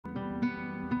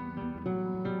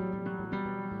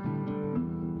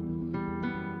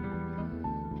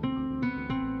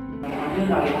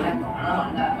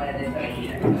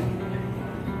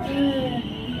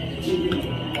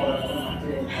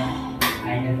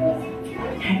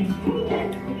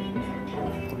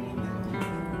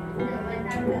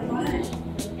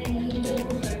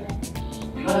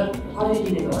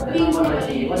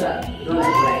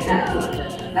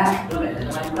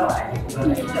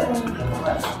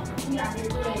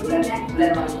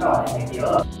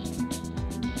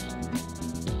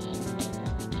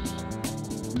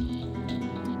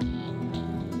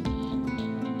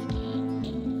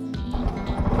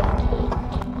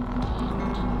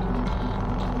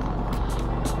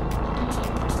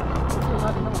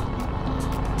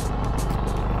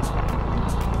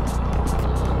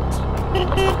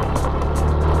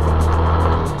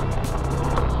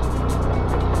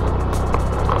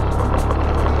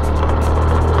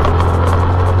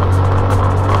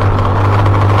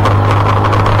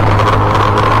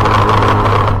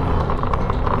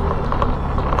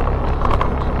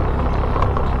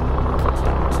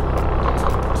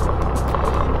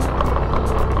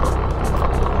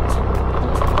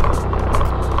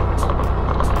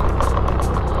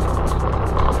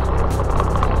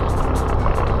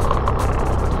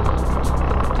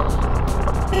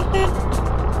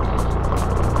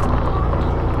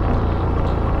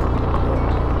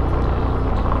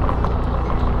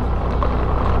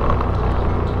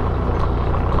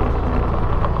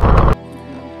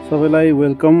सबैलाई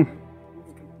वेलकम।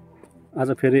 आज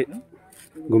फेरि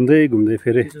घुम्दै घुम्दै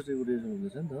फेरि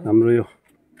हाम्रो यो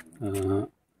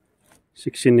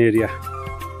सिक्सिन एरिया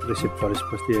रेसेप फरेस्ट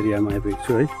बस्ती एरियामा आइपुगेको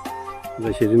छु है।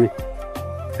 यसरी नै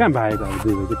कहाँ भागेको अब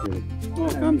 2 भाइ चाहिँ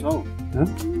काम छ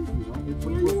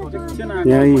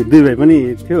यहाँ 2 भाइ पनि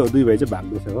थियो, 2 भाइ चाहिँ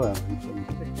भाग्दैछ हो,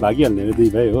 भागिहाल्ने 2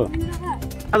 भाइ हो।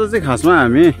 आज चाहिँ खासमा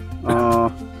हामी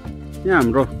यहाँ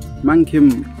हाम्रो माङखिम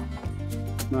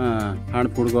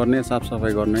फाँडफुँड गर्ने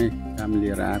साफसफाइ गर्ने काम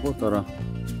लिएर आएको। तर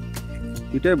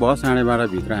दुइटै भयो 12:30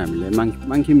 भित्र हामीले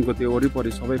माङखिमको त्यो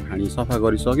वरिपरि सबै फाँडी सफा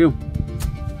गरिसक्यौँ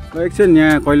र एकछिन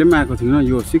यहाँ कहिले पनि आएको थिइनँ।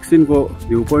 यो सिक्सिनको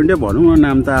भ्यू पोइन्टै भनौँ न,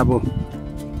 नाम त अब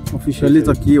अफिसियली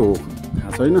त के हो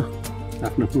थाहा छैन,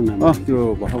 आफ्नो नाम त्यो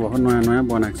भर्खर नयाँ नयाँ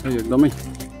बनाएको छ। एकदमै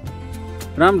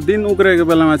राम्रो दिन उक्रेको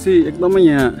बेलामा चाहिँ एकदमै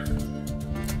यहाँ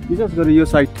विशेष गरी यो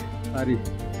साइड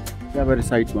चियाबारी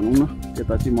साइड भनौँ न,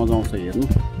 यता चाहिँ मजा आउँछ हेर्नु।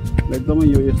 एकदमै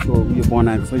यो यस्तो यो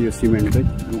बनाएको छ, यो सिमेन्टकै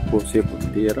रुखको सेपहरू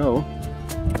दिएर हो।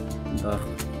 अन्त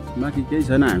बाँकी केही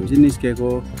छैन, हामी चाहिँ निस्केको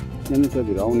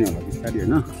त्यहाँनिर आउने होला बिस्तारै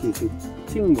होइन,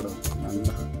 सिङबाट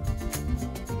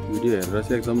भिडियो हेरेर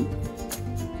चाहिँ एकदम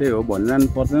त्यही हो भनिरहनु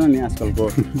पर्दैन नि आजकलको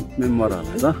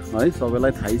मेम्बरहरूलाई त है,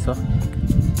 सबैलाई थाहै छ।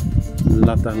 ल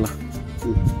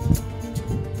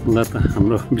त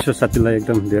हाम्रो विश्व साथीलाई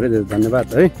एकदम धेरै धेरै धन्यवाद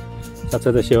है,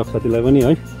 साथसाथै सेवक साथीलाई पनि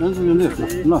है।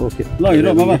 ल ओके ल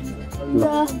हिरो बाबा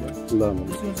ल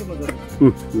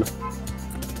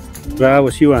र अब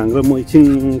शिवाङ र म एकछिन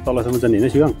तलसम्म जाने होइन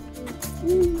शिवाङ?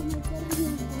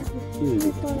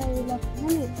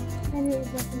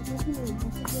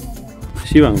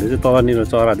 शिवाङले चाहिँ तलनिर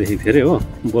चरा देखेको थियो अरे हो,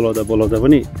 बोलाउँदा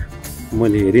पनि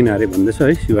मैले हेरिनँ अरे भन्दैछ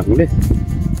है शिवाङले।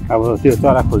 अब त्यो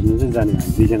चरा खोज्नु चाहिँ जाने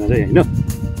हामी 2 जना चाहिँ होइन।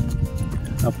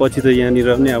 अब पछि त यहाँनिर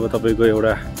पनि अब तपाईँको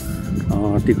एउटा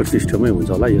टिकट सिस्टमै हुन्छ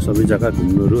होला, यो सबै जग्गा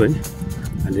घुम्नुहरू है।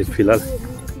 अहिले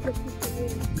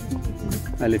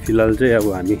फिलहाल चाहिँ अब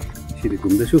हामी यसरी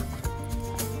घुम्दैछु।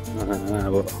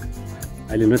 अब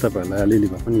अहिले नै तपाईँहरूलाई अलिअलि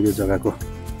भए पनि यो जग्गाको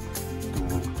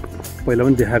पहिला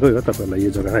पनि देखाएकै हो तपाईँहरूलाई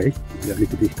यो जग्गा है,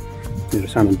 अलिकति मेरो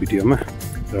सानो भिडियोमा।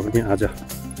 र पनि आज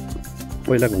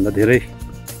पहिलाभन्दा धेरै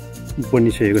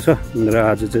बनिसकेको छ र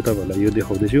आज चाहिँ तपाईँहरूलाई यो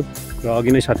देखाउँदैछु। र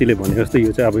अघि नै साथीले भने जस्तै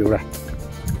यो चाहिँ अब एउटा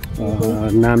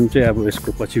नाम चाहिँ अब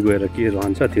यसको पछि गएर के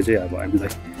रहन्छ त्यो चाहिँ अब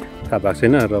हामीलाई थाहा भएको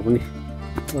छैन। र पनि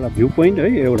एउटा भ्यू पोइन्ट है,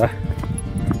 एउटा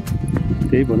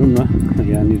त्यही भनौँ न।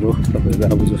 यहाँनिर तपाईँहरू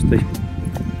अब जस्तै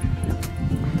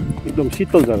एकदम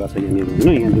शीतल जग्गा छ यहाँनिर होइन।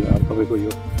 यहाँनिर अब तपाईँको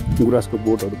यो गुराँसको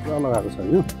बोटहरू पुरा लगाएको छ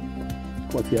होइन।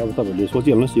 पछि अब तपाईँहरूले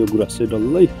सोचिहाल्नुहोस् यो गुराँस चाहिँ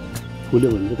डल्लै फुल्यो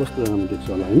भने चाहिँ कस्तो राम्रो देख्छ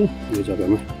होला होइन यो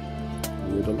जग्गामा।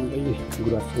 यो डल्लै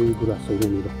गुराँस छ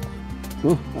यहाँनिर हो।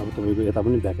 अब तपाईँको यता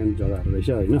पनि भ्याकेन्ट जग्गाहरू रहेछ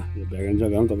होइन। यो भ्याकेन्ट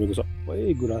जग्गामा तपाईँको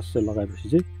सबै गुराँस चाहिँ लगाएपछि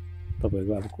चाहिँ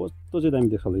तपाईँको अब कस्तो चाहिँ दामी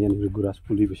देख्छ होला यहाँनिर गुराँस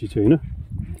फुलेपछि चाहिँ होइन।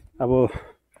 अब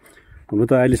हुनु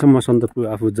त अहिलेसम्म सन्दकपू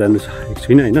आफू जानु सकेको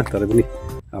छुइनँ होइन, तर पनि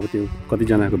अब त्यो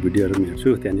कतिजनाको भिडियोहरू पनि हेर्छु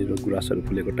त्यहाँनिर गुराँसहरू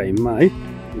फुलेको टाइममा है,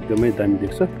 एकदमै दामी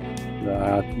देख्छ। र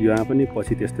यहाँ पनि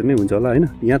पछि त्यस्तो नै हुन्छ होला होइन।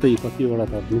 यहाँ त यो कतिवटा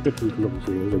त निकै ठुल्ठुलो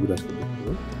भइसकेको छ गुराँसको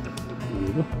बोटहरू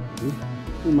यहाँनिर।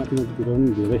 माथि माथितिर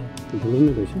पनि धेरै ठुल्ठुलो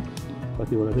नै रहेछ,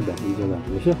 कतिवटा चाहिँ भ्याकेन्ट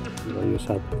जग्गाहरू रहेछ। र यो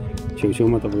साथ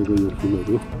छेउछेउमा तपाईँको यो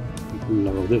फुल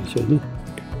लगाउँदै रहेछ होइन।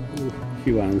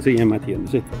 शिवाङ चाहिँ यहाँ माथि हेर्नु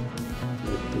चाहिँ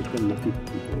एकदम माथि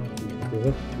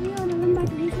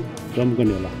जम्प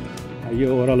गर्ने होला। यो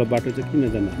ओह्रालो बाटो चाहिँ किन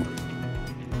जानु,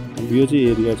 यो चाहिँ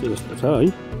एरिया चाहिँ यस्तो छ है।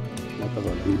 म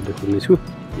तपाईँहरूलाई देखाउनेछु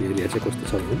यो एरिया चाहिँ कस्तो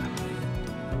छ भनेर।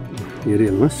 हेरी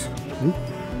हेर्नुहोस् है,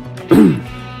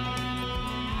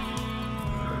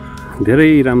 धेरै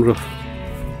राम्रो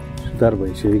सुधार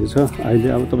भइसकेको छ अहिले।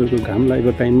 अब तपाईँको घाम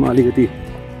लागेको टाइममा अलिकति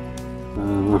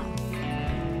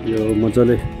यो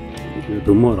मजाले यो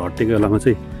धुम्महरू हटेको बेलामा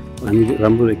चाहिँ पानी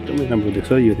राम्रो एकदमै राम्रो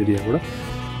देख्छ यो एरियाबाट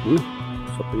होइन।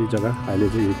 सबै जग्गा अहिले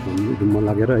चाहिँ धुम्म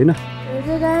लागेर होइन,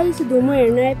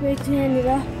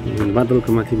 बादलको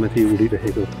माथि माथि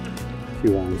उडिरहेको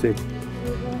त्यो हामी चाहिँ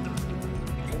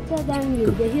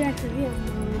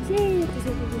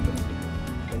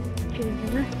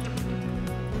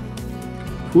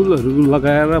फुलहरू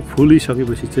लगाएर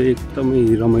फुलिसकेपछि चाहिँ एकदमै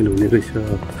रमाइलो हुने रहेछ।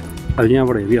 अब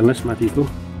यहाँबाट हेरिहाल्नुहोस् माथिको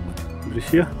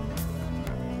दृश्य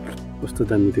कस्तो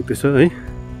दामी देख्दैछ है।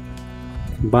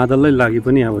 बादलै लागि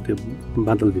पनि अब त्यो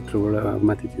बादलभित्रबाट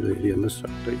माथितिर हेरिहाल्नुहोस्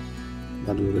सबै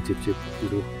बादलको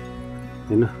चिपचिपहरू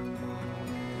होइन,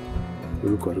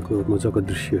 रुखहरूको मजाको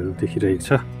दृश्यहरू देखिरहेको छ।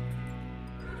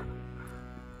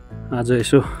 आज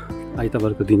यसो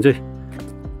आइतबारको दिन चाहिँ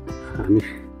हामी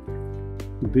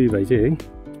दुई भाइ चाहिँ है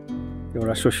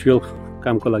एउटा सोसियल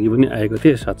कामको लागि पनि आएको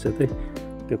थिएँ। साथसाथै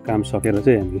त्यो काम सकेर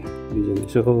चाहिँ हामी दुईजना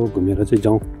यसो घुमेर चाहिँ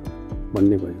जाउँ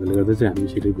भन्ने भएकोले गर्दा चाहिँ हामी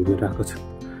छिटै घुमेर आएको छौँ।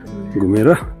 घुमेर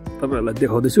तपाईँहरूलाई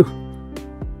देखाउँदैछु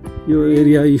यो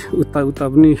एरिया। उता उता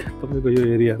पनि तपाईँको यो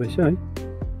एरिया रहेछ है।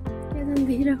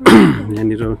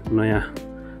 यहाँनिर नयाँ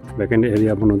भ्याकेन्ट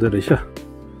एरिया बनाउँदै रहेछ।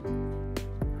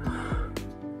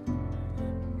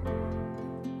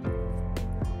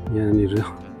 यहाँनिर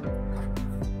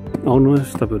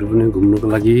आउनुहोस् तपाईँहरू पनि घुम्नुको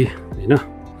लागि होइन।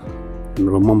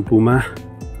 हाम्रो मङ्पुमा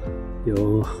यो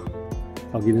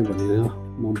अघि नै भनेको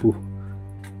मङ्पू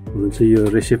हुनु चाहिँ यो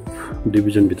रेसेप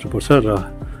डिभिजनभित्र पर्छ र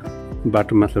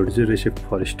बाटो माथिल्लोपट्टि चाहिँ रेसेप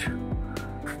फरेस्ट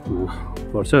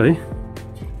पर्छ है।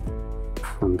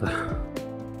 अन्त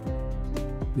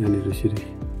यहाँनिर यसरी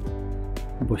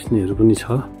बस्नेहरू पनि छ।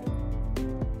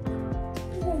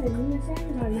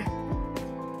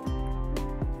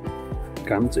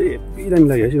 काम चाहिँ हेभी दामी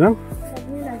लाग्यो है भाइ।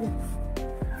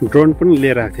 ड्रोन पनि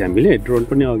लिएर आएको थियो हामीले। ड्रोन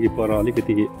पनि अघि पर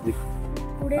अलिकति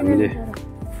हामीले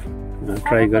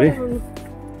ट्राई गरेँ।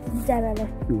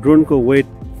 ड्रोनको वेट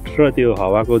र त्यो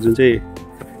हावाको जुन चाहिँ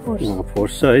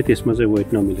फोर्स छ है त्यसमा चाहिँ वेट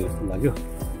नमिलेको जस्तो लाग्यो।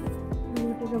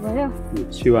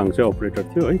 शिवाङ चाहिँ अपरेटर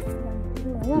थियो है,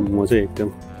 म चाहिँ एकदम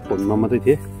फोनमा मात्रै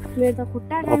थिएँ।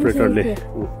 अपरेटरले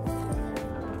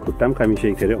खुट्टा पनि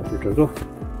कामिसकेको थियो अरे अपरेटरको।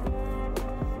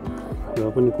 र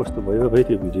पनि कस्तो भयो है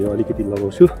त्यो भिडियो अलिकति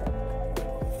लगाउँछु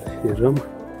हेरौँ।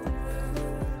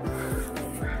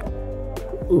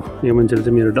 यो मान्छेले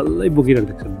चाहिँ मेरो डल्लै बोकिरहेको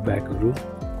देख्छ ब्यागहरू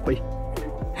खै।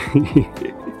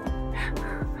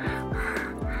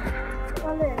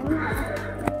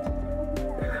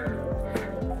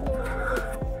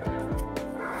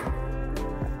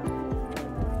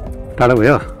 टाढो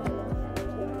भयो।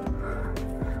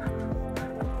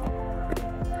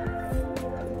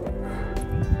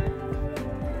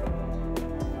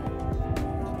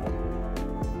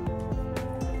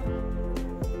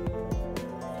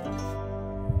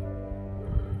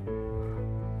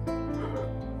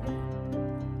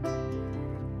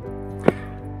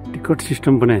 टिकट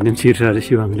सिस्टम बनायो भने छिर्छ अरे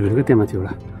शिवाङले भनेको त्यहाँ माथि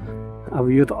एउटा। अब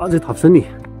यो त अझै थप्छ नि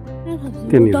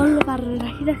त्यहाँनिर,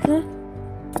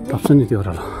 थप्छ नि त्यो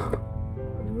ओह्रालो।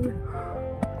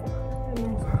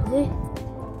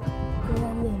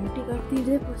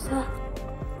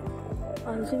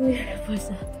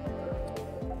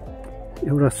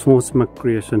 एउटा सोचमा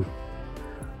क्रिएसन,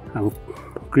 अब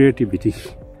क्रिएटिभिटी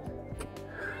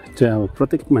चाहिँ अब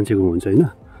प्रत्येक मान्छेको हुन्छ होइन।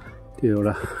 त्यो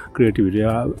एउटा क्रिएटिभिटी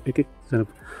एक एकजना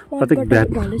प्रत्येक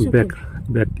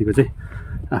व्यक्तिको चाहिँ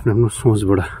आफ्नो आफ्नो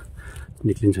सोचबाट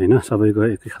निक्लिन्छ होइन। सबैको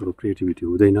एकै खालको क्रिएटिभिटी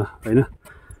हुँदैन होइन,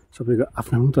 सबैको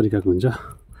आफ्नो आफ्नो तरिकाको हुन्छ।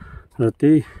 र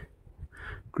त्यही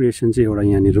क्रिएसन चाहिँ एउटा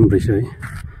यहाँनिर पनि रहेछ है।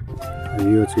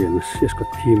 यो चाहिँ हेर्नुहोस् यसको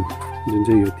थिम जुन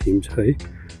चाहिँ यो थिम छ है,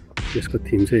 यसको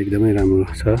थिम चाहिँ एकदमै राम्रो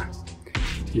छ।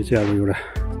 यो चाहिँ अब एउटा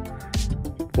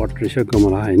पट रहेछ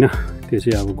गमला होइन, त्यो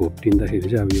चाहिँ अब घोप्टिँदाखेरि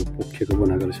चाहिँ अब यो पोखेको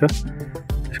बनाएको रहेछ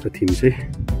यसको थिम चाहिँ।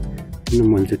 किन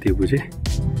मैले चाहिँ त्यो बुझेँ।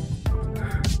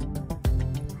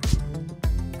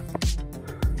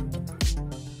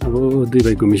 अब दुई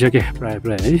भाइ घुमिसकेँ प्रायः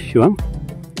प्रायः है शिवाङ।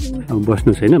 अब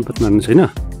बस्नु छैन, बात मार्नु छैन।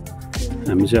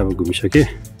 हामी चाहिँ अब घुमिसकेँ।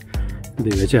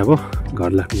 दुई भाइ चाहिँ अब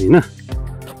घर लाग्ने होइन।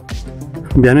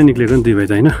 बिहानै निक्लेको नि दुई भाइ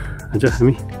त होइन। आज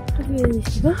हामी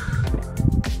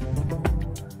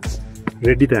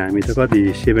रेडी त हामी त कति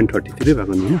 7:30 तिरै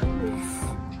भएको नि होइन।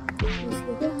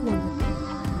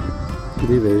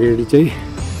 दुई भाइ रेडी चाहिँ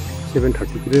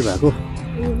 7:30 भएको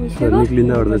र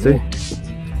निक्लिँदा ओर्दा चाहिँ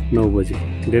 9 बजी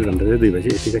 1.5 घन्टा चाहिँ 2 भाइ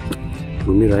चाहिँ यतिकै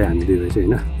घुमिरह्यो हामी 2 भाइ चाहिँ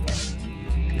होइन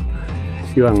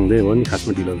सिवाङदै हो नि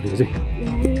खासमा ढिलो भएको चाहिँ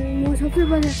म सबै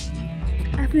बेला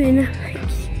आफू हैन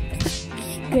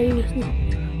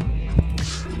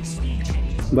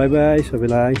बाई बाई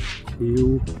सबैलाई सी यू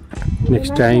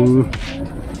नेक्स्ट टाइम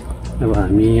अब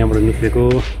हामी यहाँबाट निक्लेको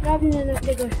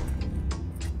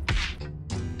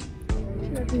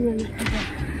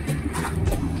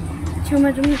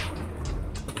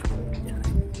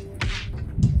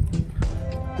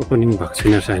ओपनिङ भएको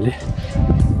छैन अहिले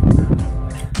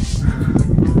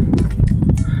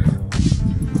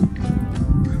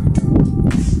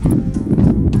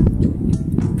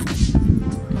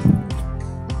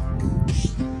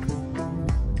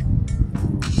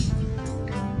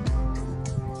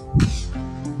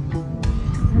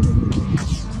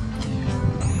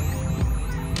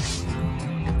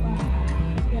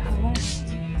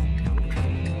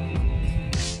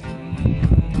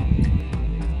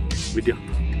भिडियो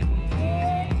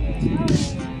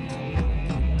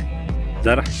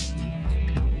जरा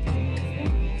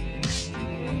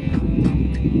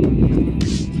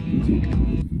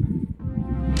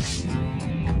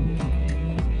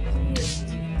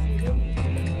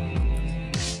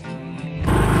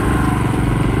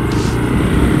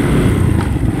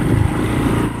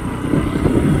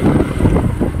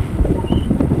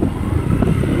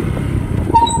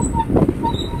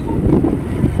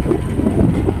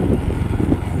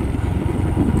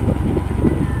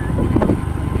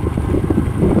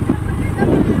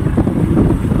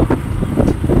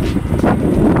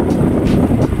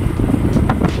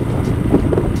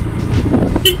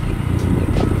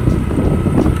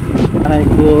I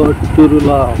go to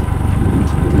love.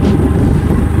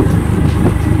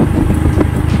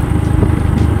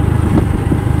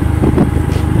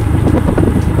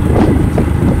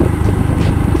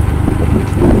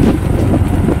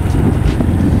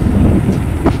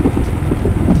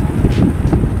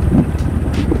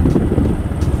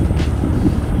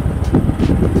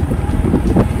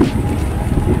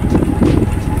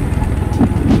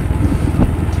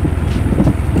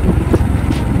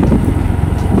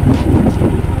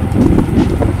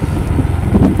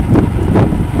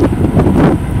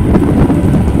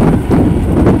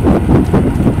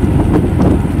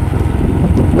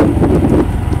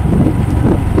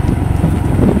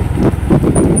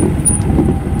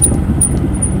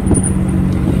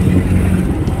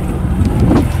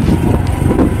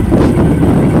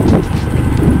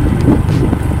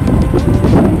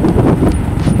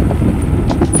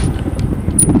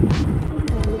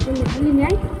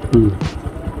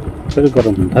 फेरि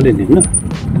गरम हुन थाल्यो नि होइन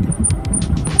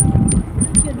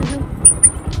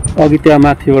अघि त्यहाँ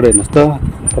माथिबाट हेर्नुहोस् त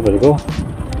तपाईँहरूको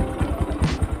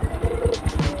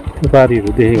त्यो बारीहरू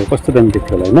देखेको कस्तो दामी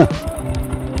देख्थ्यो होला होइन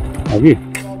अघि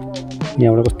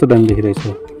यहाँबाट कस्तो दामी देखिरहेछ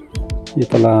यो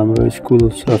तल हाम्रो स्कुल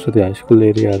सरस्वती हाई स्कुल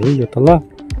एरियाहरू यो तल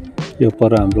यो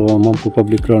पर हाम्रो मङ्पू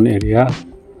पब्लिक ग्राउन्ड एरिया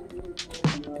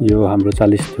यो हाम्रो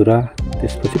 40 धुरा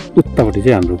त्यसपछि उतापट्टि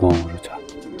चाहिँ हाम्रो गाउँहरू छ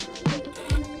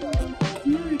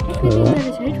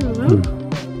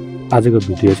आजको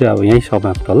भिडियो चाहिँ अब यहीँ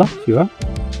समाप्त ल शिव